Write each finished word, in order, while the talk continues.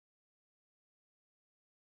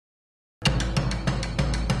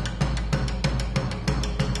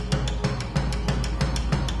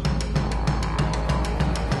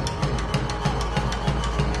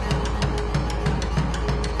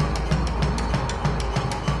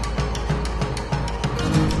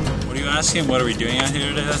asking what are we doing out here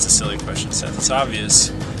today, that's a silly question, Seth. It's obvious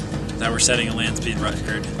that we're setting a land speed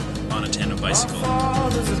record on a tandem bicycle.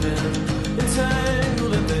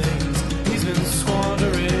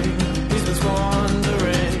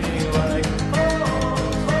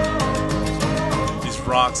 These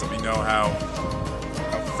rocks let me know how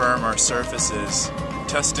firm our surface is.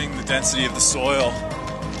 Testing the density of the soil.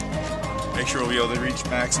 Make sure we'll be able to reach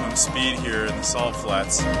maximum speed here in the salt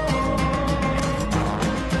flats.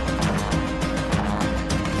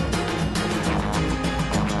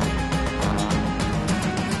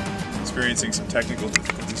 Experiencing some technical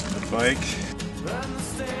difficulties with the bike.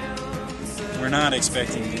 We're not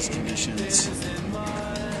expecting these conditions.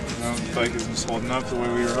 Well, the bike isn't holding up the way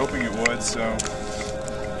we were hoping it would, so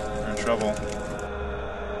we're in trouble.